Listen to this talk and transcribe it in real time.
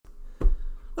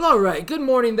All right, good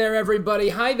morning there, everybody.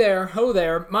 Hi there, ho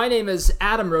there. My name is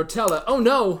Adam Rotella. Oh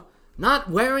no, not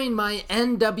wearing my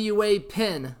NWA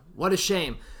pin. What a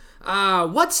shame.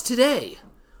 What's today?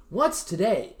 What's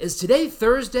today? Is today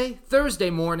Thursday? Thursday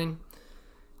morning.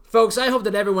 Folks, I hope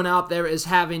that everyone out there is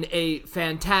having a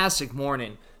fantastic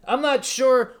morning. I'm not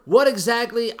sure what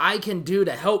exactly I can do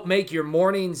to help make your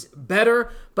mornings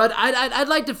better, but I'd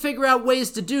like to figure out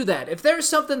ways to do that. If there's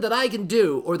something that I can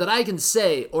do, or that I can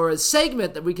say, or a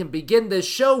segment that we can begin this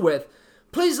show with,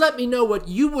 please let me know what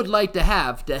you would like to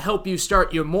have to help you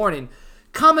start your morning.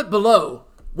 Comment below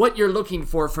what you're looking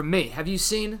for from me. Have you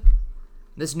seen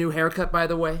this new haircut, by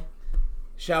the way?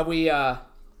 Shall we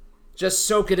just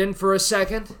soak it in for a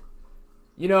second?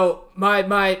 You know, my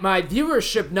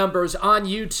viewership numbers on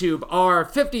YouTube are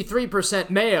 53%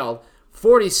 male,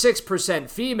 46%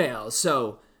 female.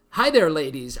 So, hi there,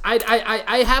 ladies.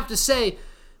 I have to say,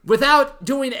 without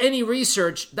doing any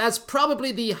research, that's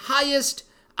probably the highest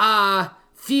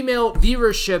female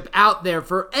viewership out there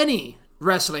for any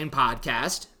wrestling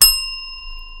podcast.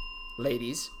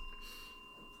 Ladies.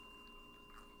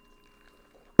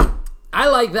 I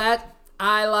like that.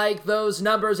 I like those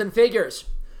numbers and figures.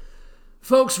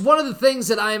 Folks, one of the things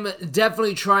that I'm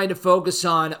definitely trying to focus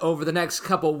on over the next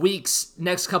couple weeks,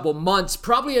 next couple months,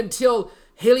 probably until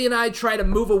Haley and I try to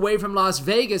move away from Las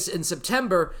Vegas in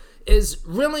September, is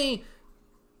really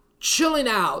chilling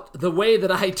out the way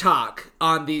that I talk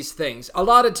on these things. A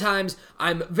lot of times,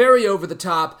 I'm very over the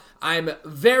top. I'm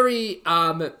very,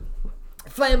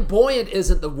 flamboyant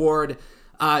isn't the word.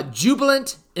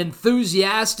 Jubilant,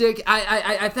 enthusiastic.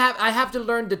 I have to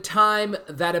learn to time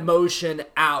that emotion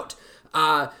out.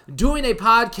 Doing a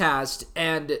podcast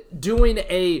and doing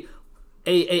a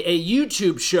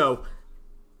YouTube show,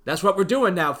 that's what we're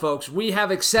doing now, folks. We have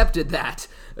accepted that.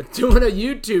 Doing a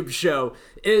YouTube show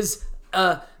is,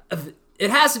 it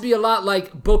has to be a lot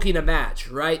like booking a match,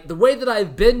 right? The way that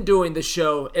I've been doing the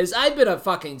show is I've been a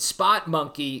fucking spot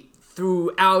monkey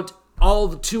throughout all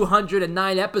the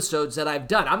 209 episodes that I've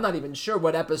done. I'm not even sure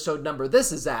what episode number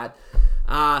this is at.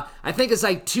 I think it's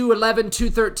like 211,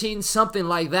 213, something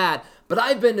like that. But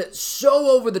I've been so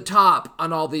over the top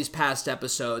on all these past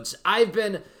episodes. I've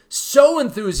been so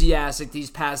enthusiastic these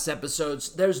past episodes.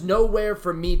 There's nowhere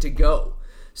for me to go.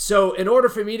 So in order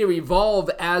for me to evolve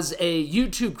as a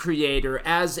YouTube creator,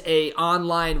 as a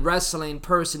online wrestling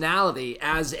personality,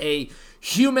 as a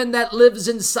human that lives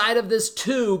inside of this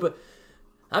tube,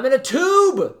 I'm in a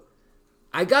tube!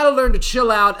 I gotta learn to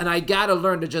chill out, and I gotta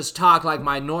learn to just talk like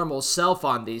my normal self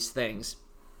on these things.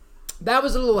 That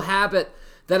was a little habit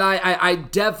that I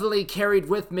definitely carried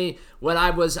with me when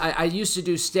I used to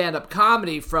do stand-up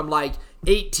comedy from like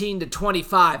 18 to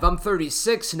 25. I'm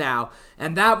 36 now,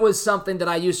 and that was something that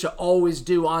I used to always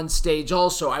do on stage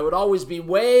also. I would always be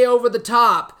way over the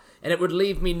top, and it would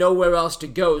leave me nowhere else to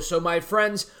go. So my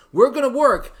friends, we're going to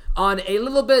work on a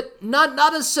little bit,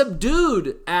 not a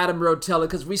subdued Adam Rotella,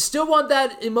 because we still want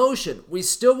that emotion. We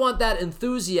still want that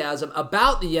enthusiasm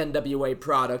about the NWA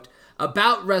product,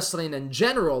 about wrestling in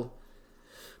general.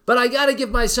 But I gotta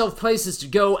give myself places to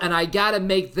go, and I gotta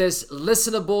make this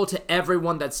listenable to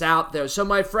everyone that's out there. So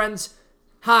my friends,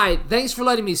 hi, thanks for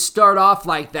letting me start off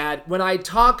like that. When I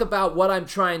talk about what I'm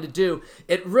trying to do,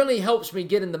 it really helps me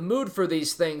get in the mood for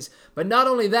these things. But not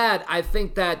only that, I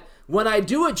think that when I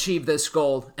do achieve this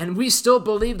goal, and we still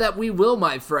believe that we will,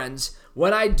 my friends,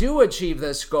 when I do achieve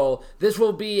this goal, this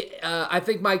will be, I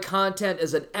think my content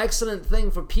is an excellent thing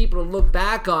for people to look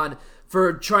back on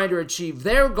for trying to achieve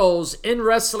their goals in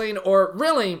wrestling, or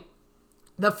really,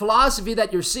 the philosophy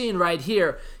that you're seeing right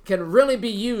here can really be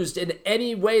used in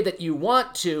any way that you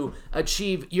want to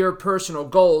achieve your personal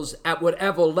goals at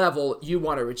whatever level you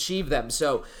want to achieve them.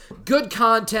 So, good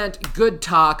content, good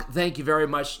talk. Thank you very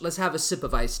much. Let's have a sip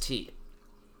of iced tea.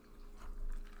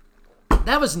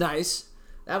 That was nice.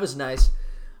 That was nice.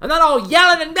 I'm not all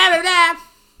yelling and da-da-da.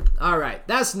 All right,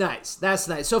 that's nice. That's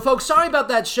nice. So, folks, sorry about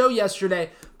that show yesterday,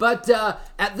 but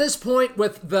at this point,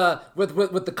 with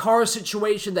the car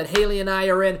situation that Haley and I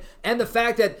are in, and the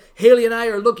fact that Haley and I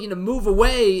are looking to move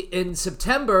away in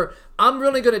September, I'm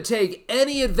really going to take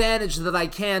any advantage that I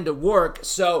can to work.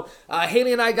 So,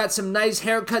 Haley and I got some nice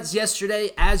haircuts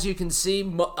yesterday. As you can see,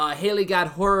 Haley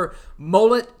got her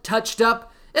mullet touched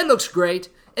up. It looks great.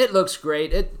 It looks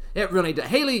great. It really does.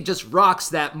 Haley just rocks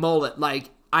that mullet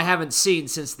like I haven't seen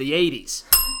since the 80s.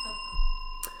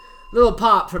 Little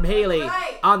pop from Haley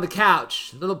on the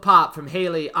couch. Little pop from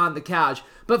Haley on the couch.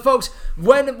 But folks,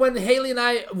 when Haley and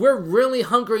I, we're really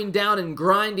hunkering down and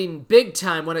grinding big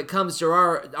time when it comes to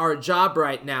our job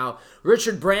right now.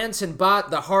 Richard Branson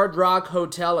bought the Hard Rock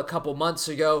Hotel a couple months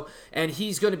ago, and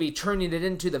he's going to be turning it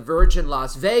into the Virgin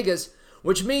Las Vegas.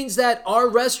 which means that our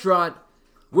restaurant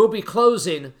will be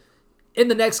closing in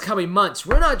the next coming months.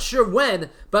 We're not sure when,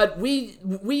 but we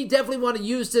definitely want to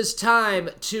use this time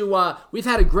to, we've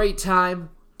had a great time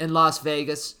in Las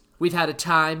Vegas. We've had a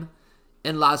time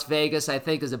in Las Vegas, I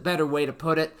think is a better way to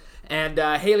put it. And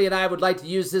Haley and I would like to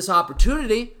use this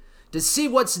opportunity to see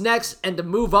what's next and to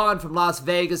move on from Las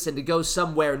Vegas and to go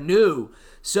somewhere new.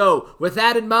 So with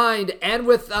that in mind, and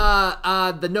with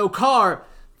the no car,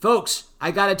 folks,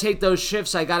 I got to take those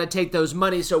shifts. I got to take those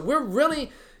money. So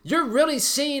you're really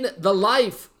seeing the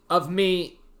life of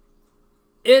me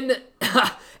in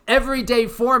everyday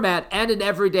format and in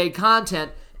everyday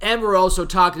content. And we're also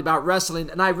talking about wrestling,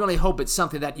 and I really hope it's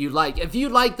something that you like. If you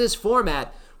like this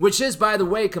format, which is, by the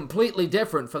way, completely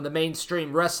different from the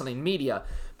mainstream wrestling media,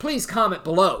 please comment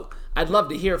below. I'd love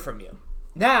to hear from you.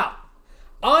 Now,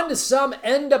 on to some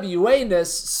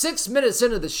NWA-ness 6 minutes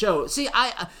into the show. See,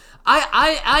 I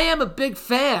am a big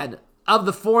fan of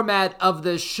the format of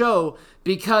this show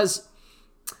because,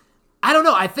 I don't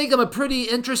know, I think I'm a pretty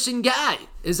interesting guy.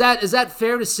 Is that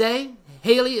fair to say?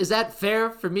 Haley, is that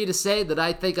fair for me to say that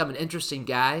I think I'm an interesting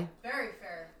guy? Very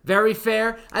fair. Very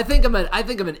fair? I think I'm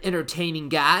an entertaining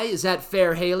guy. Is that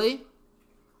fair, Haley?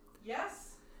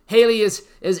 Yes. Haley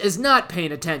is not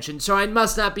paying attention, so I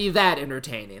must not be that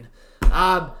entertaining. It's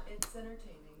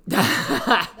entertaining.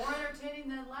 More entertaining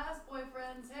than last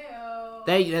boyfriend's.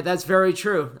 Heyo. That's very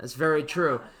true. That's very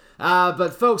true.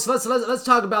 But folks, let's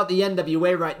talk about the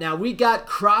NWA right now. We got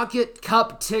Crockett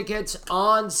Cup tickets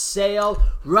on sale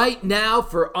right now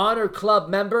for Honor Club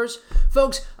members.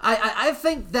 Folks, I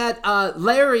think that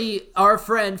Larry, our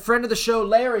friend of the show,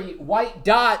 Larry, White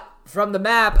Dot from the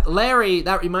map, Larry,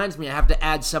 that reminds me, I have to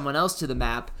add someone else to the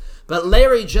map. But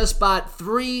Larry just bought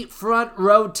 3 front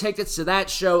row tickets to that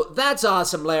show. That's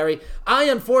awesome, Larry. I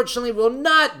unfortunately will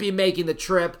not be making the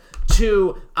trip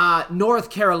to North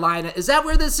Carolina. Is that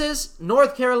where this is?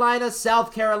 North Carolina,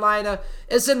 South Carolina?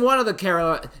 It's in one of the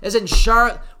Carolina. It's in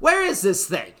Charlotte. Where is this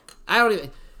thing? I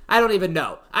don't even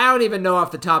know. I don't even know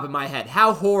off the top of my head.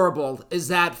 How horrible is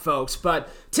that, folks? But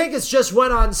tickets just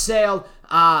went on sale.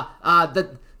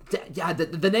 The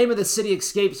name of the city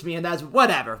escapes me, and that's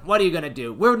whatever. What are you gonna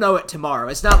do? We'll know it tomorrow.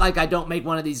 It's not like I don't make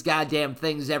one of these goddamn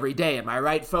things every day. Am I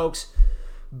right, folks?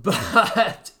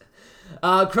 But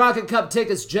Crockett Cup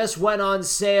tickets just went on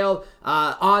sale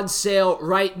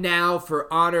right now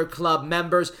for Honor Club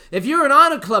members. If you're an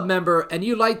Honor Club member and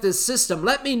you like this system,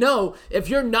 let me know. If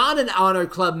you're not an Honor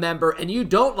Club member and you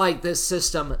don't like this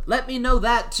system, let me know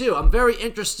that too. I'm very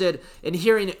interested in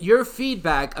hearing your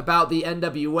feedback about the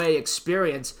NWA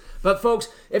experience. But folks,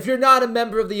 if you're not a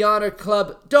member of the Honor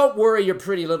Club, don't worry your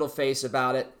pretty little face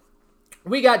about it.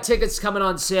 We got tickets coming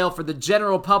on sale for the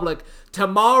general public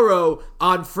tomorrow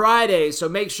on Friday, so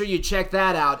make sure you check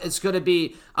that out. It's going to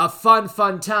be a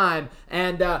fun time.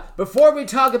 And before we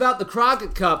talk about the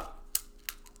Crockett Cup,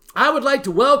 I would like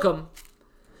to welcome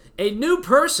a new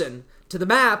person to the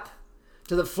map,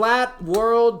 to the Flat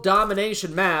World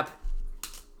Domination map.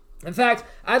 In fact,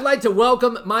 I'd like to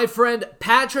welcome my friend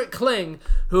Patrick Kling,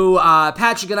 who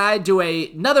Patrick and I do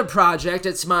another project.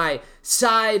 It's my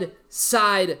side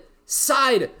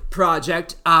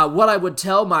project, what I would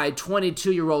tell my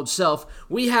 22-year-old self.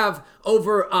 We have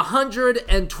over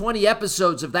 120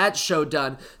 episodes of that show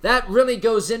done. That really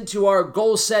goes into our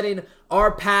goal setting, our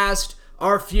past,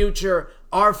 our future,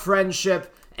 our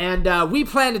friendship, and we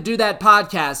plan to do that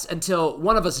podcast until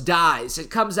one of us dies.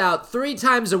 It comes out 3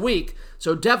 times a week,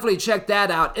 so definitely check that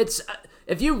out. It's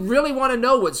if you really want to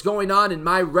know what's going on in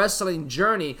my wrestling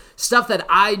journey, stuff that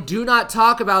I do not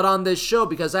talk about on this show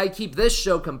because I keep this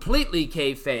show completely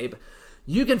kayfabe,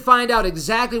 you can find out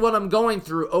exactly what I'm going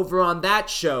through over on that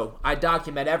show. I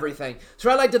document everything. So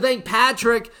I'd like to thank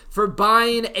Patrick for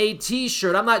buying a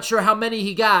t-shirt. I'm not sure how many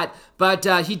he got, but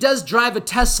he does drive a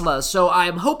Tesla, so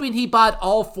I'm hoping he bought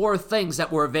all 4 things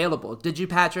that were available. Did you,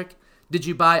 Patrick? Did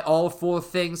you buy all 4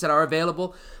 things that are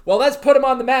available? Well, let's put him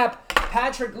on the map.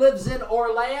 Patrick lives in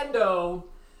Orlando.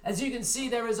 As you can see,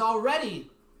 there is already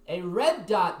a red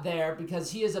dot there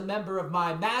because he is a member of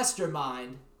my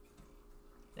mastermind.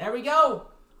 There we go.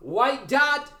 White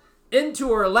dot into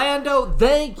Orlando.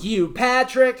 Thank you,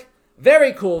 Patrick.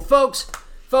 Very cool, folks.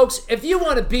 Folks, if you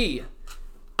want to be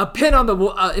a pin on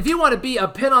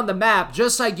the map,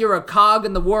 just like you're a cog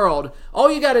in the world,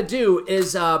 all you got to do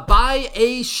is buy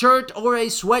a shirt or a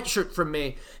sweatshirt from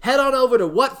me. Head on over to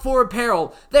What For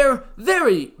Apparel. They're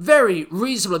very, very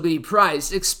reasonably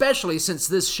priced, especially since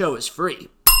this show is free.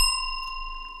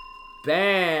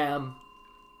 Bam.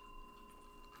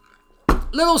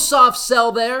 Little soft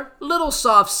sell there. Little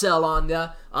soft sell on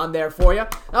there for you.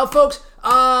 Now, folks,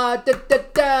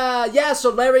 Yeah, so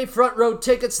Larry, front row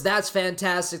tickets, that's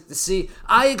fantastic to see.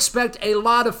 I expect a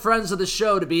lot of friends of the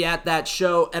show to be at that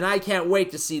show, and I can't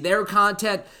wait to see their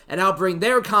content, and I'll bring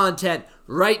their content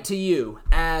right to you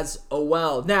as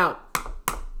well. Now,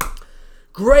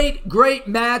 great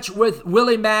match with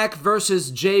Willie Mack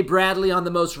versus Jay Bradley on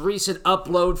the most recent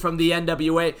upload from the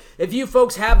NWA. If you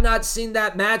folks have not seen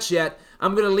that match yet,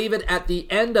 I'm going to leave it at the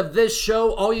end of this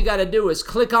show. All you got to do is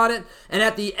click on it. And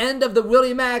at the end of the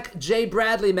Willie Mack, Jay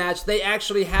Bradley match, they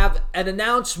actually have an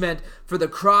announcement for the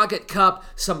Crockett Cup.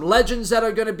 Some legends that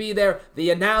are going to be there. The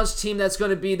announced team that's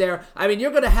going to be there. I mean, you're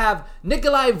going to have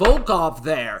Nikolai Volkov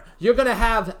there. You're going to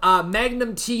have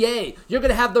Magnum TA. You're going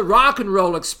to have the Rock and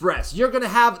Roll Express. You're going to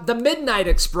have the Midnight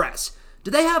Express.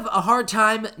 Did they have a hard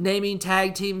time naming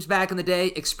tag teams back in the day?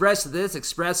 Express this,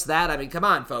 Express that. I mean, come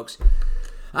on, folks.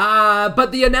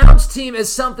 But the announced team is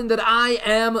something that I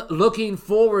am looking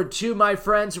forward to, my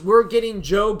friends. We're getting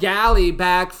Joe Galley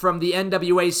back from the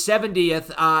NWA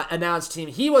 70th announced team.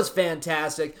 He was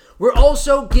fantastic. We're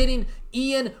also getting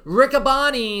Ian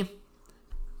Riccaboni.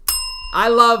 I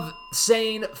love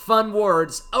saying fun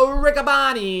words.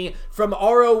 Riccaboni from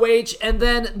ROH, and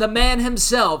then the man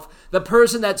himself, the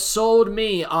person that sold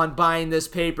me on buying this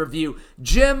pay-per-view,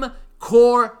 Jim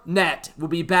Cornette will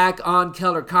be back on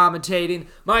Keller commentating.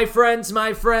 My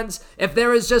friends, if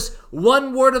there is just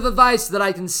one word of advice that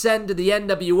I can send to the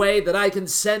NWA, that I can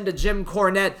send to Jim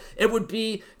Cornette, it would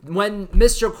be when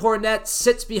Mr. Cornette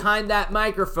sits behind that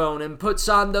microphone and puts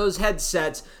on those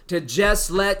headsets to just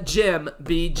let Jim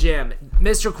be Jim.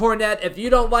 Mr. Cornette, if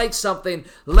you don't like something,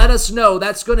 let us know.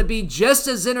 That's going to be just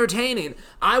as entertaining.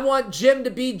 I want Jim to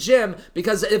be Jim,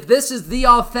 because if this is the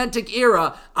authentic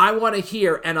era, I want to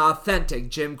hear an authentic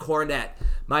Jim Cornette.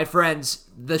 My friends,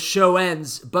 the show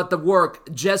ends, but the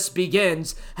work just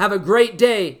begins. Have a great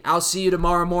day. I'll see you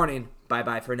tomorrow morning.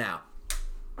 Bye-bye for now.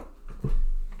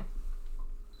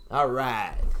 All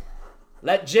right.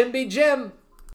 Let Jim be Jim.